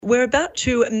we're about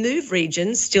to move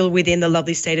regions, still within the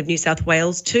lovely state of New South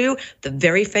Wales, to the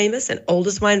very famous and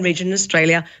oldest wine region in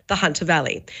Australia, the Hunter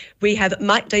Valley. We have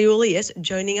Mike Iuliis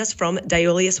joining us from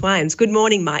Iuliis Wines. Good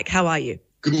morning, Mike. How are you?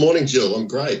 Good morning, Jill. I'm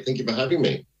great. Thank you for having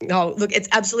me. Oh, look, it's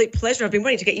absolute pleasure. I've been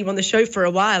wanting to get you on the show for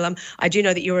a while. I do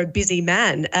know that you're a busy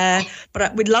man,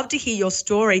 but we'd love to hear your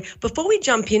story. Before we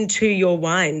jump into your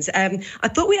wines, I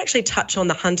thought we'd actually touch on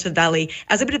the Hunter Valley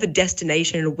as a bit of a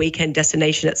destination and a weekend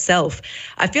destination itself.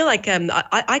 I feel like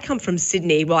I come from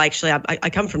Sydney. Well, actually, I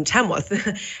come from Tamworth,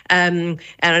 and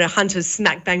I know Hunter's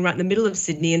smack bang right in the middle of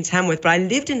Sydney and Tamworth, but I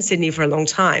lived in Sydney for a long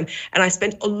time, and I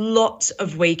spent a lot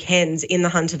of weekends in the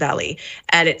Hunter Valley,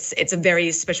 and it's a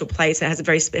very special place. It has a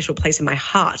very special place in my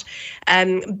heart.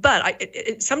 But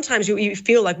sometimes you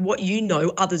feel like what you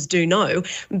know, others do know.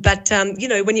 But,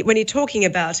 when you're talking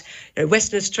about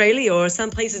Western Australia or some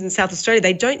places in South Australia,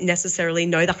 they don't necessarily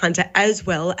know the Hunter as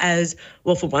well as,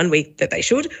 well, for one week that they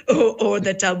should, or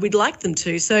that we'd like them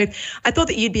to. So I thought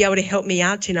that you'd be able to help me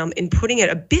out in putting it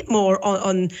a bit more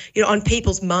on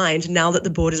people's mind now that the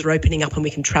borders are opening up and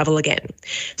we can travel again.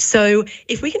 So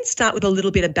if we can start with a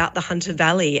little bit about the Hunter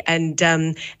Valley and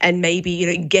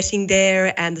maybe, getting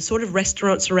there and the sort of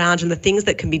restaurants around and the things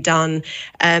that can be done,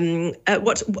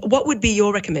 what would be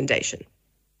your recommendation?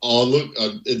 Oh, look,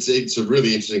 it's a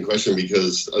really interesting question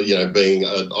because,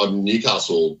 I'm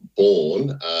Newcastle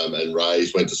born and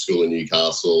raised, went to school in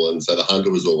Newcastle, and so the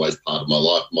Hunter was always part of my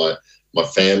life. My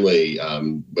family,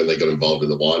 when they got involved in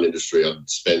the wine industry, I'd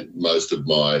spent most of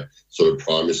my sort of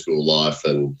primary school life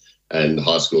and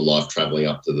high school life travelling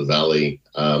up to the valley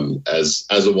as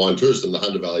a wine tourist. And the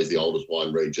Hunter Valley is the oldest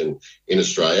wine region in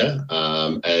Australia,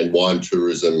 and wine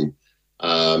tourism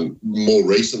more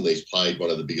recently has played one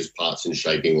of the biggest parts in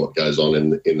shaping what goes on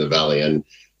in the valley. And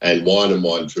wine and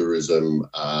wine tourism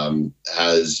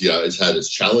it's had its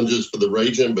challenges for the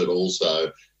region, but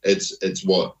also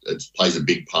it plays a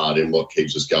big part in what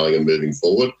keeps us going and moving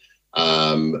forward.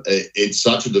 It's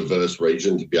such a diverse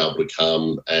region to be able to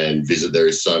come and visit. There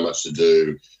is so much to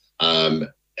do.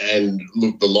 And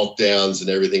look, the lockdowns and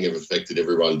everything have affected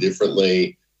everyone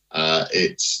differently.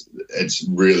 It's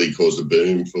really caused a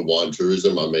boom for wine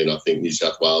tourism. I mean, I think New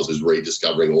South Wales is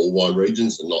rediscovering all wine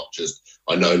regions and not just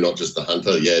the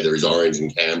Hunter. Yeah, there is Orange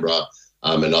and Canberra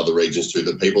and other regions too,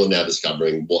 but people are now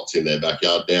discovering what's in their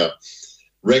backyard now.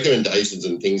 Recommendations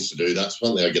and things to do, that's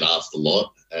one thing I get asked a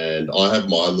lot, and I have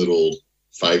my little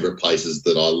favourite places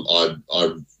that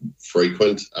I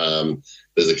frequent.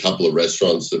 There's a couple of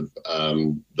restaurants that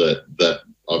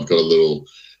I've got a little,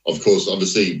 of course,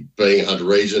 obviously being a Hunter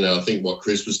region, and I think what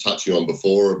Chris was touching on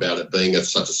before about it being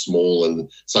such a small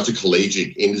and such a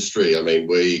collegiate industry. I mean,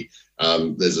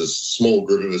 there's a small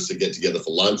group of us that get together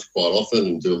for lunch quite often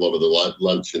and do a lot of the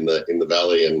lunch in the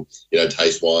valley and,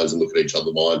 taste wines and look at each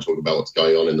other wine, talk about what's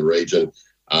going on in the region.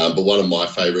 But one of my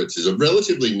favourites is a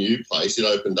relatively new place. It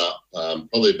opened up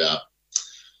probably about,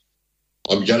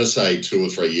 I'm going to say 2 or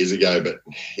 3 years ago, but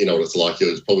you know what it's like.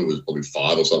 It was probably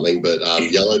 5 or something. But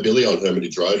Yellow Billy on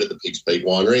Hermitage Road at the Pigs Peak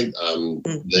Winery,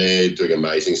 they're doing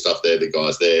amazing stuff there. The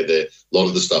guys there, a lot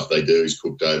of the stuff they do is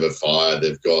cooked over fire.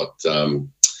 They've got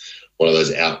one of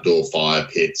those outdoor fire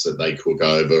pits that they cook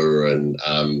over. And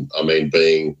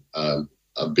being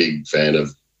a big fan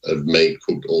of meat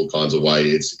cooked all kinds of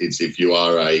ways, it's if you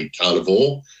are a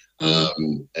carnivore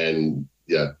and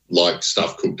like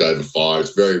stuff cooked over fire,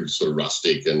 it's very sort of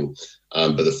rustic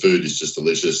but the food is just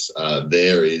delicious.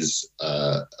 There is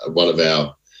one of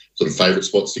our sort of favourite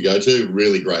spots to go to.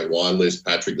 Really great wine list.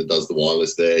 Patrick that does the wine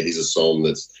list there, he's a somm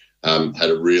that's had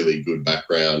a really good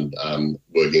background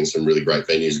working in some really great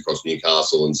venues across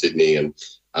Newcastle and Sydney, and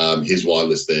his wine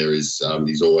list there is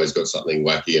he's always got something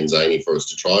wacky and zany for us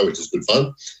to try, which is good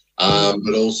fun.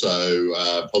 But also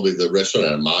probably the restaurant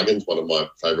out of Margan's, one of my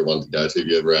favourite ones to go to. If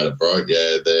you're ever out at Broke,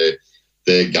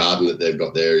 their garden that they've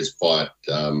got there is quite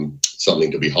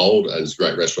something to behold, and it's a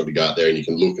great restaurant to go out there and you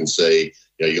can look and see.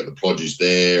 You got the produce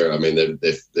there. I mean,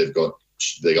 they've got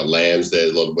lambs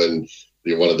there.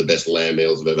 One of the best lamb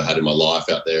meals I've ever had in my life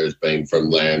out there has been from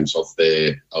lambs off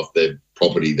their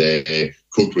property there,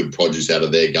 cooked with produce out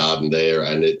of their garden there,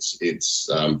 and it's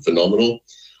phenomenal.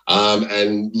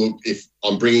 And look, if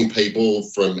I'm bringing people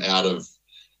from out of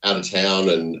town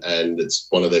and it's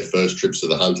one of their first trips to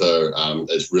the Hunter,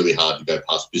 it's really hard to go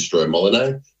past Bistro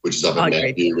Molineux, which is up in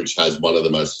Mount View, which has one of the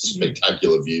most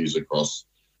spectacular views across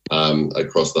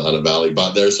the Hunter Valley.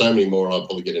 But there are so many more, and I'll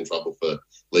probably get in trouble for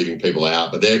leaving people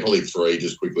out. But there are probably 3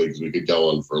 just quickly because we could go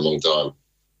on for a long time.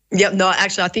 Yep, no,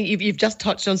 actually, I think you've just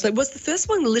touched on. So was the first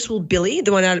one Little Billy,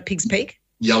 the one out at Pigs Peak?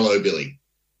 Yellow Billy.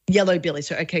 Yellow Billy.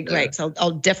 So, okay, great. Yeah. So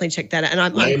I'll definitely check that out. And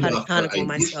I'm quite a carnivore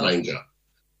myself.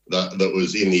 that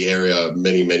was in the area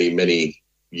many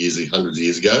years, hundreds of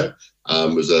years ago,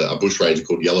 was a bushranger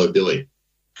called Yellow Billy.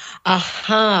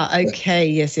 Aha. Okay.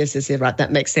 Yes. Right.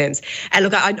 That makes sense. And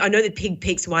look, I know the Pig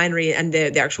Peaks Winery and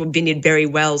the actual vineyard very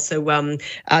well. So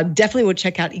definitely will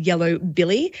check out Yellow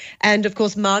Billy. And of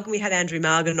course, Margan, we had Andrew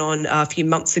Margan on a few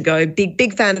months ago.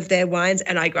 Big fan of their wines.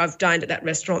 And I've dined at that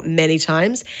restaurant many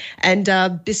times. And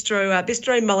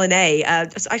Bistro Molinet. I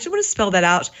actually want to spell that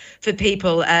out for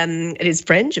people. It is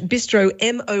French. Bistro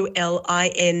Molines.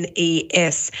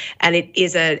 And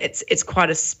it's quite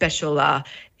a special.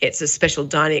 It's a special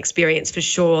dining experience for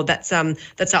sure. That's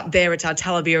up there. It's our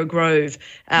Talavera Grove.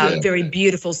 Very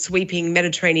beautiful, sweeping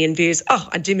Mediterranean views. Oh,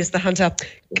 I do miss the Hunter.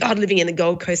 God, living in the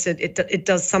Gold Coast, it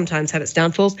does sometimes have its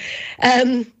downfalls.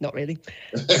 Not really.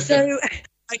 So,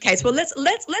 okay, so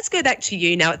let's go back to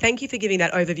you now. Thank you for giving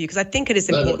that overview, because I think it is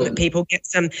important that people get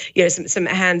some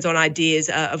hands-on ideas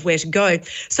of where to go.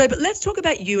 So, but let's talk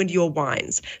about you and your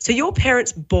wines. So, your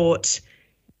parents bought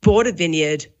a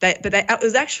vineyard, but it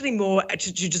was actually more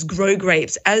to just grow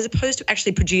grapes as opposed to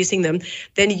actually producing them.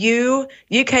 Then you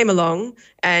came along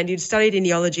and you'd studied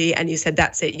enology and you said,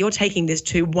 that's it, you're taking this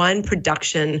to wine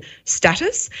production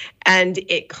status, and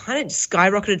it kind of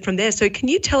skyrocketed from there. So can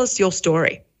you tell us your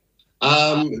story?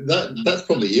 That's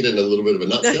probably it in a little bit of a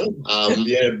nutshell.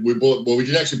 We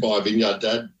did actually buy a vineyard.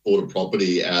 Dad bought a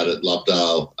property out at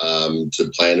Lovedale to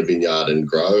plant a vineyard and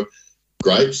grow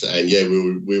grapes, and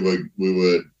we were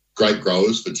grape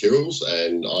growers for Tyrrells,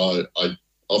 and I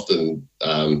often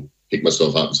pick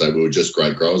myself up and say we were just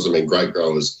grape growers. I mean, grape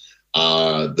growers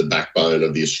are the backbone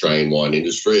of the Australian wine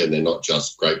industry, and they're not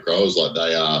just grape growers, like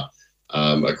they are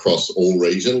across all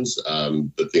regions,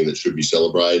 the thing that should be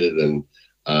celebrated. And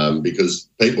because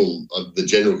people, the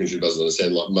general consumer doesn't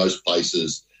understand, like most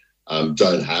places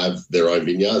don't have their own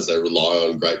vineyards. They rely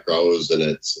on grape growers, and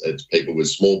it's people with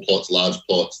small plots, large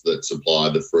plots that supply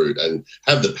the fruit and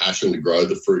have the passion to grow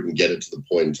the fruit and get it to the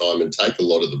point in time and take a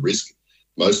lot of the risk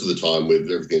most of the time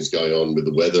with everything that's going on with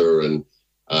the weather and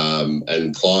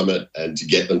climate, and to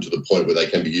get them to the point where they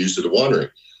can be used at a winery.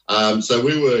 So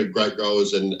we were grape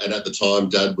growers, and at the time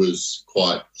Dad was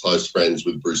quite close friends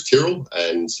with Bruce Tyrrell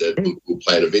and said, we'll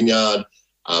plant a vineyard,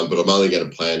 but I'm only going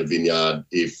to plant a vineyard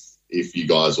if you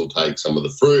guys will take some of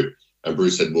the fruit. And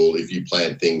Bruce said, well, if you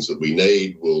plant things that we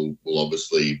need, we'll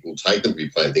take them. If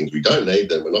you plant things we don't need,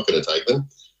 then we're not going to take them.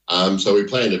 So we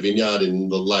planted a vineyard in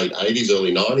the late 80s,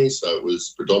 early 90s. So it was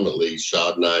predominantly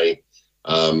Chardonnay,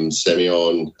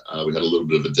 Semillon. We had a little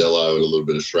bit of Adello and a little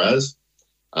bit of Shiraz.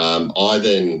 I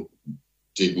then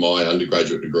did my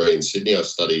undergraduate degree in Sydney. I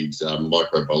studied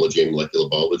microbiology and molecular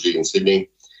biology in Sydney.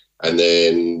 And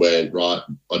then I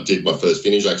did my first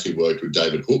vintage. I actually worked with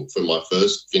David Hook for my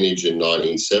first vintage in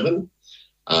 97.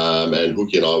 And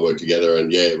Hooky and I worked together,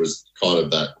 and it was kind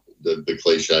of the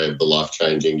cliche of the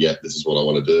life-changing, this is what I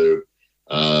want to do.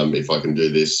 If I can do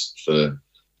this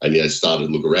started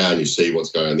to look around, you see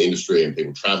what's going on in the industry and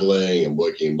people travelling and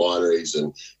working in wineries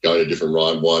and going to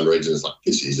different wine regions. It's like,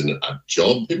 this isn't a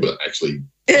job. People are actually...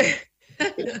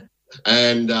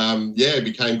 And,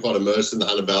 became quite immersed in the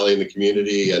Hunter Valley and the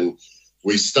community. And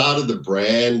we started the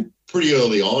brand pretty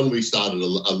early on. We started a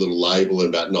little label in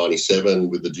about 97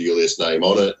 with the Iuliis name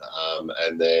on it.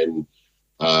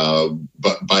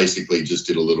 But basically just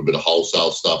did a little bit of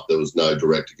wholesale stuff. There was no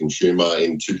direct-to-consumer.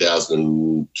 In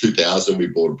 2000, we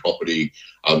bought a property,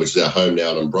 which is our home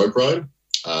now on Broke Road,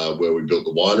 where we built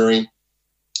the winery.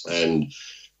 And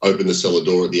opened the cellar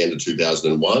door at the end of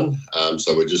 2001.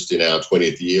 So we're just in our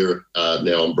 20th year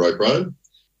now on Broke Road.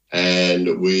 And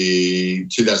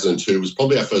 2002 was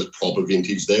probably our first proper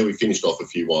vintage there. We finished off a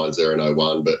few wines there in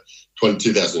 01, but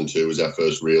 2002 was our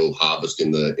first real harvest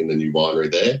in the new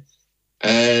winery there.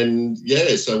 And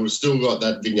so we've still got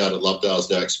that vineyard at Lovedale's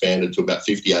now expanded to about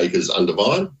 50 acres under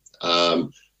vine.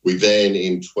 We then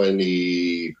in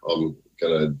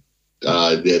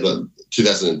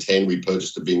 2010, we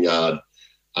purchased a vineyard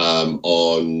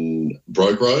on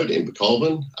Broke Road in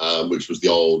Colburn, which was the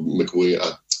old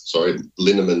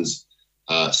Lindeman's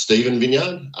Stephen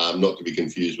Vineyard, not to be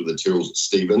confused with the Tyrrell's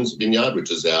Stevens Vineyard,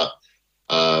 which is out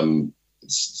on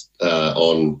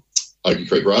Oakey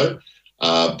Creek Road.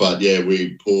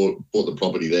 We bought the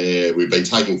property there. We've been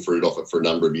taking fruit off it for a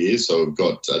number of years, so we've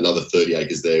got another 30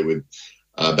 acres there with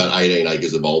about 18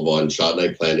 acres of old vine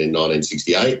Chardonnay planted in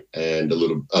 1968, and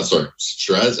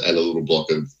Shiraz, and a little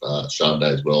block of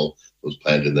Chardonnay as well was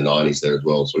planted in the 90s there as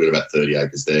well. So we've got about 30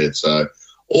 acres there. So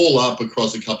all up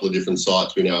across a couple of different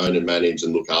sites, we now own and manage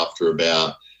and look after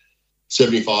about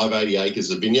 75, 80 acres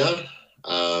of vineyard.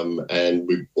 And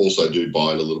we also do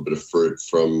buy in a little bit of fruit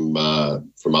from other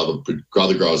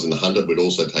growers in the Hunter. We'd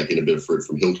also take in a bit of fruit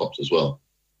from Hilltops as well.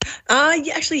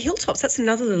 Yeah, actually, Hilltops, that's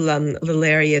another little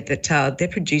area that they're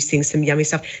producing some yummy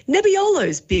stuff.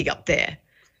 Nebbiolo's big up there.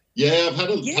 Yeah, I've had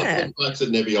a couple of tracks at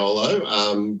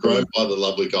Nebbiolo, grown by the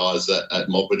lovely guys at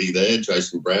Moppity there,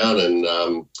 Jason Brown,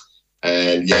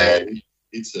 and yeah,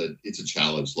 it's a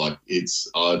challenge. Like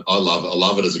I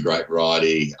love it as a grape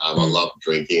variety. I love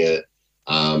drinking it.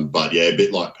 But yeah, a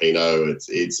bit like Pinot,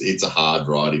 it's a hard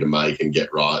variety to make and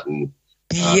get right. And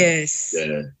yes,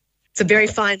 yeah. It's a very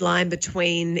fine line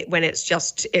between when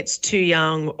it's too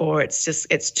young or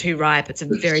it's too ripe. It's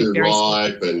very too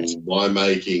ripe and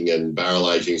winemaking and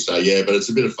barrel aging. So yeah, but it's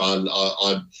a bit of fun.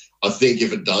 I think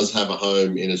if it does have a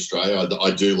home in Australia,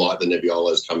 I do like the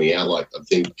Nebbiolos coming out. Like I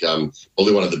think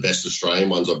probably one of the best Australian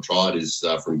ones I've tried is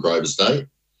from Grove Estate,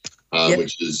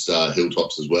 which is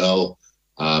Hilltops as well.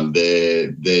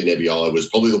 Their Nebbiolo was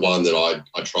probably the one that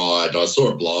I tried. I saw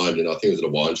it blind and I think it was at a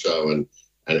wine show and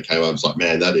it came up. I was like,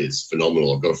 man, that is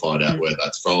phenomenal. I've got to find out where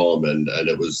that's from. And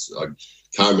it was, I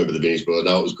can't remember the vintage, but I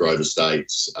know it was Grove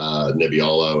Estates,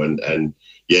 Nebbiolo. And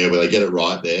yeah, when they get it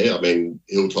right there, I mean,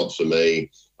 Hilltops for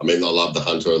me, I mean, I love the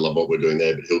Hunter. I love what we're doing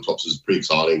there, but Hilltops is a pretty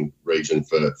exciting region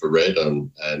for red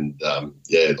and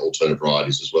alternate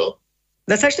varieties as well.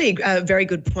 That's actually a very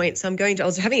good point. So I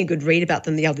was having a good read about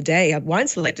them the other day. Wine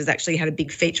Selectors actually had a big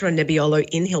feature on Nebbiolo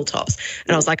in Hilltops.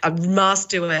 And I was like, I must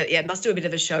do a bit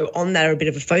of a show on that or a bit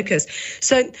of a focus.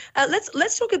 So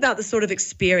let's talk about the sort of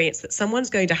experience that someone's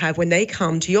going to have when they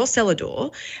come to your cellar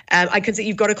door. I can see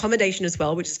you've got accommodation as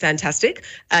well, which is fantastic.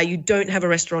 You don't have a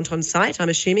restaurant on site, I'm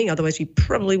assuming. Otherwise, you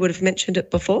probably would have mentioned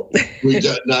it before. We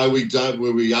don't. No, we don't.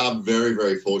 We are very,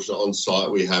 very fortunate on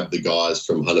site. We have the guys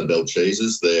from Hunter Bell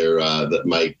Cheeses. That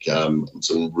make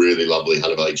some really lovely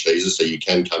Hunter Valley cheeses. So you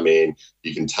can come in,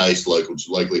 you can taste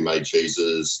locally made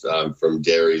cheeses from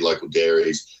local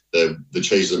dairies. The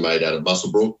cheeses are made out of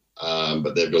Musselbrook,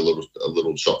 but they've got a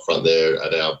little shop front there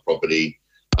at our property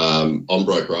on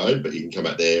Broke Road. But you can come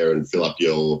out there and fill up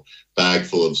your bag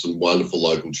full of some wonderful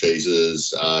local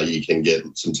cheeses. You can get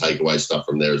some takeaway stuff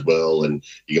from there as well, and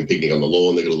you can picnic on the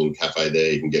lawn. They've got a little cafe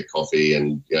there. You can get coffee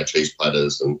and cheese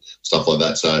platters and stuff like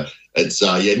that. So it's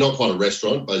not quite a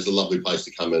restaurant, but it's a lovely place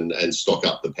to come and stock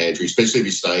up the pantry, especially if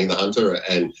you're staying in the Hunter.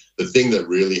 And the thing that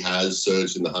really has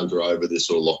surged in the Hunter over this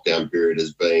sort of lockdown period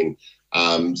has been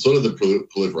sort of the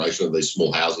proliferation of these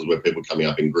small houses where people are coming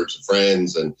up in groups of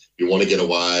friends, and you want to get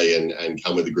away and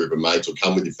come with a group of mates or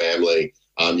come with your family.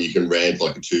 You can rent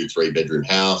like a 2-3 bedroom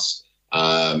house.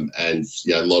 And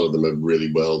a lot of them are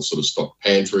really well sort of stocked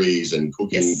pantries and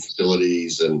cooking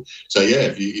facilities. And so,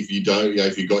 if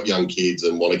you've got young kids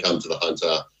and want to come to the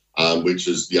Hunter, which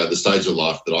is, the stage of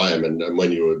life that I am. And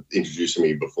when you were introducing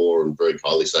me before and very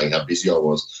kindly saying how busy I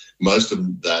was, most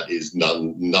of that is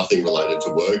nothing related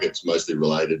to work. It's mostly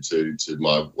related to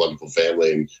my wonderful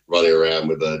family and running around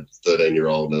with a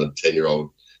 13-year-old and a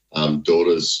 10-year-old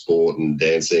daughter's sport and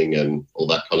dancing and all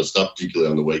that kind of stuff, particularly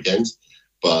on the weekends.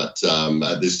 But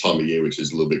at this time of year, which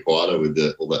is a little bit quieter with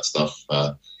all that stuff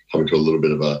coming to a little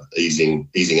bit of a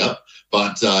easing up.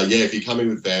 But if you come in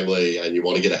with family and you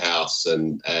want to get a house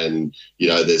and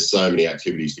there's so many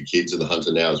activities for kids in the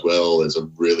Hunter now as well. There's a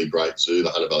really great zoo, the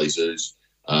Hunter Valley Zoo's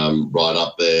right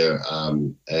up there.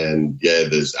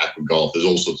 There's aqua golf. There's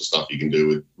all sorts of stuff you can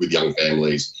do with young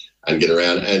families and get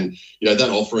around. And, that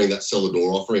offering, that cellar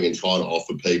door offering and trying to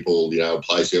offer people, a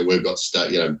place, we've got,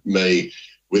 me,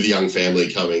 with a young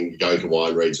family going to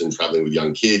wine reads and traveling with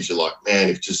young kids, you're like, man,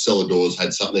 if just cellar doors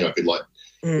had something, I could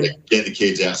get the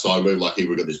kids outside. We're lucky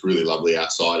we've got this really lovely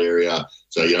outside area.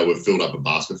 So, we've filled up a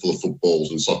basket full of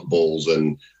footballs and soccer balls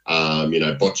and,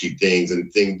 bocce things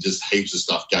and just heaps of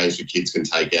stuff, games for kids can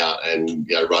take out and,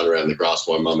 run around the grass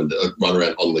while run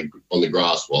around on the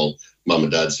grass while mum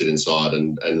and dad sit inside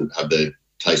and have their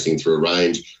tasting through a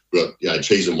range. We've got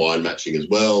cheese and wine matching as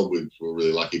well. We're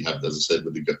really lucky to have, as I said,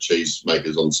 we've got cheese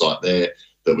makers on site there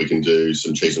that we can do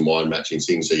some cheese and wine matching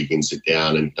things so you can sit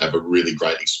down and have a really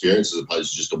great experience as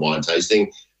opposed to just a wine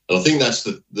tasting. And I think that's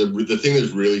the thing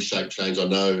that's really shaped change. I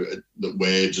know that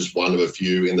we're just one of a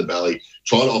few in the Valley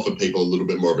trying to offer people a little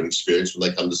bit more of an experience when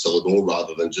they come to cellar door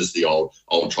rather than just the old,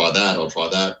 I'll try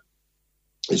that.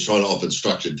 It's trying to offer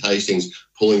structured tastings,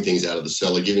 pulling things out of the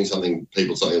cellar, giving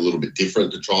people something a little bit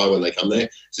different to try when they come there.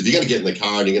 So if you're going to get in the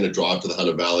car and you're going to drive to the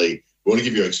Hunter Valley, we want to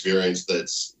give you an experience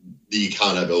that you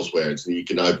can't have elsewhere. You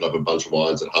can open up a bunch of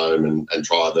wines at home and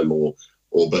try them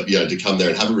but to come there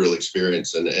and have a real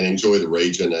experience and enjoy the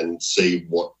region and see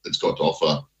what it's got to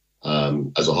offer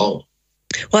as a whole.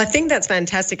 Well, I think that's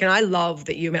fantastic, and I love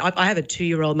that I have a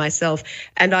 2-year-old myself,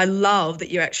 and I love that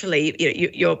you're actually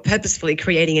you're purposefully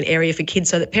creating an area for kids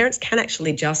so that parents can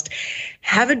actually just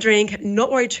have a drink,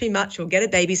 not worry too much, or get a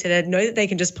babysitter, know that they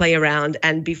can just play around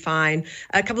and be fine.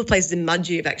 A couple of places in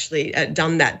Mudgee have actually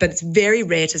done that, but it's very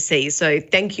rare to see. So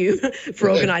thank you for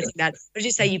organising that. As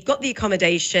you say, you've got the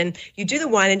accommodation, you do the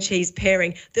wine and cheese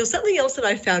pairing. There was something else that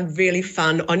I found really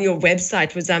fun on your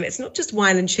website was it's not just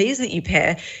wine and cheese that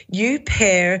you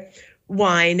pair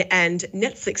wine and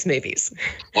Netflix movies.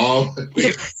 Oh,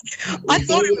 I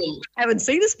thought I haven't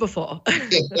seen this before.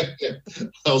 I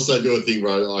also do a thing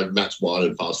where I match wine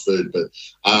and fast food, but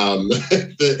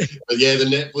the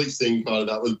Netflix thing kind of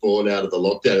that was born out of the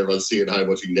lockdown. Everyone's sitting at home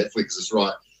watching Netflix. It's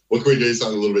right. What can we do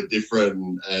something a little bit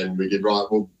different? And we get right.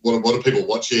 Well, what are people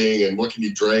watching, and what can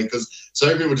you drink? Because so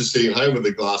many people are just sitting at home with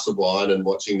a glass of wine and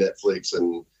watching Netflix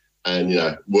and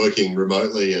working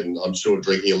remotely, and I'm sure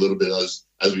drinking a little bit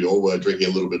as we all were, drinking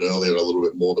a little bit earlier, a little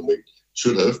bit more than we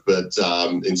should have, but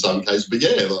in some cases. But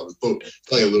yeah, I thought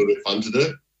something a little bit fun to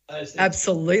do.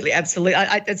 Absolutely. And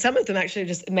some of them actually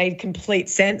just made complete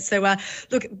sense. So,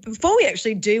 look, before we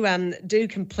actually do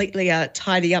completely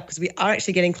tidy up, because we are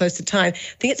actually getting close to time, I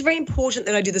think it's very important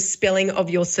that I do the spelling of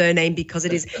your surname, because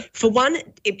it is, for one,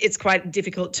 it's quite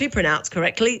difficult to pronounce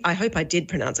correctly. I hope I did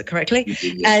pronounce it correctly.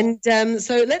 And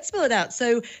so let's spell it out.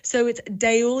 So it's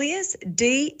Deiuliis,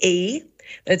 D-E,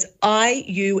 that's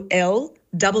I-U-L-I-I-S,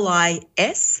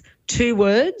 2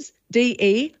 words,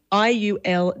 D-E-I-U-L-I-I-S.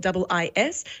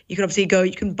 You can obviously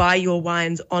you can buy your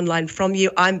wines online from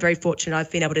you. I'm very fortunate. I've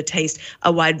been able to taste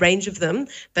a wide range of them.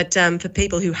 But for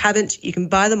people who haven't, you can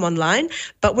buy them online.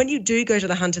 But when you do go to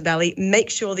the Hunter Valley, make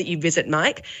sure that you visit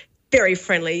Mike. Very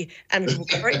friendly, amicable,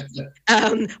 correct.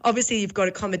 Obviously, you've got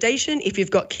accommodation. If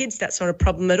you've got kids, that's not a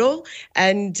problem at all.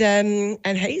 And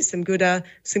hey, some good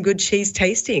cheese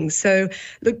tasting. So,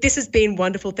 look, this has been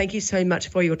wonderful. Thank you so much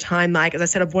for your time, Mike. As I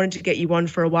said, I've wanted to get you on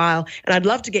for a while, and I'd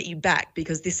love to get you back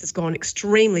because this has gone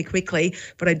extremely quickly.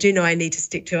 But I do know I need to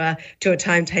stick to a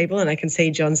timetable, and I can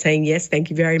see John saying yes. Thank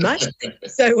you very much.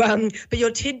 So, but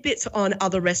your tidbits on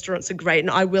other restaurants are great,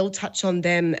 and I will touch on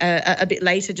them a bit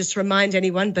later, just to remind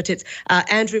anyone. But it's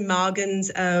Andrew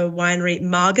Margan's winery,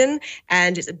 Margan,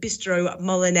 and it's a Bistro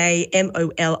Molinet,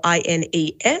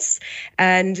 M-O-L-I-N-E-S,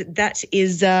 and that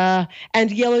is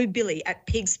and Yellow Billy at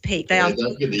Pigs Peak. Don't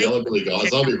get the Yellow Billy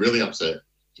guys. I'll be really upset if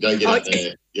you don't get out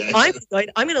there. Yeah.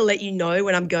 I'm going to let you know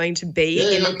when I'm going to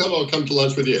be. Yeah, I'll come to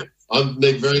lunch with you. I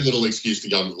need very little excuse to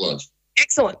come to lunch.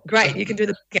 Excellent. Great. You can do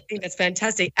the booking. That's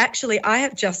fantastic. Actually, I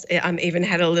have just even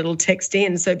had a little text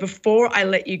in. So before I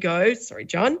let you go, sorry,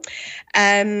 John,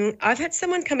 I've had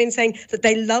someone come in saying that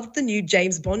they loved the new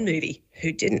James Bond movie.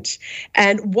 Who didn't?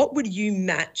 And what would you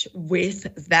match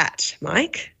with that,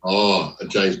 Mike? Oh, a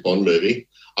James Bond movie.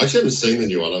 I actually haven't seen the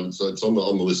new one, so it's on the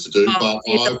list to do.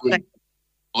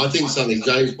 I think something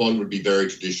James Bond would be very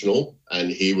traditional,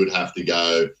 and he would have to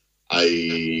go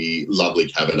a lovely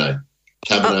Cabernet.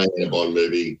 Cabernet in a Bond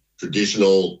movie,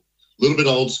 traditional, a little bit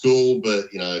old school, but,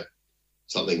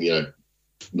 something,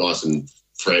 nice and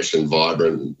fresh and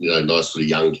vibrant, nice sort of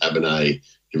young Cabernet,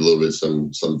 give a little bit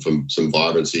some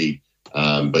vibrancy.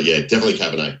 But, yeah, definitely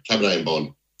Cabernet and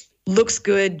Bond. Looks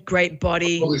good, great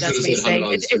body. That's me saying.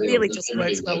 It really just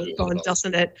works well with Bond,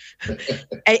 doesn't it?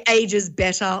 Ages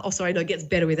better. Oh, sorry, no, it gets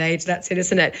better with age. That's it,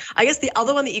 isn't it? I guess the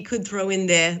other one that you could throw in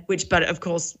there, but of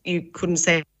course you couldn't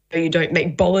say you don't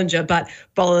make Bollinger, but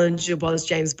Bollinger was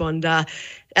James Bond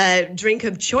drink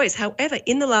of choice. However,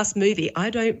 in the last movie, I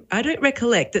don't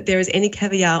recollect that there is any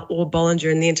caviar or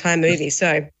Bollinger in the entire movie.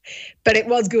 So, but it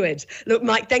was good. Look,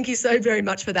 Mike, thank you so very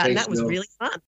much for that. Thanks, and that was really fun.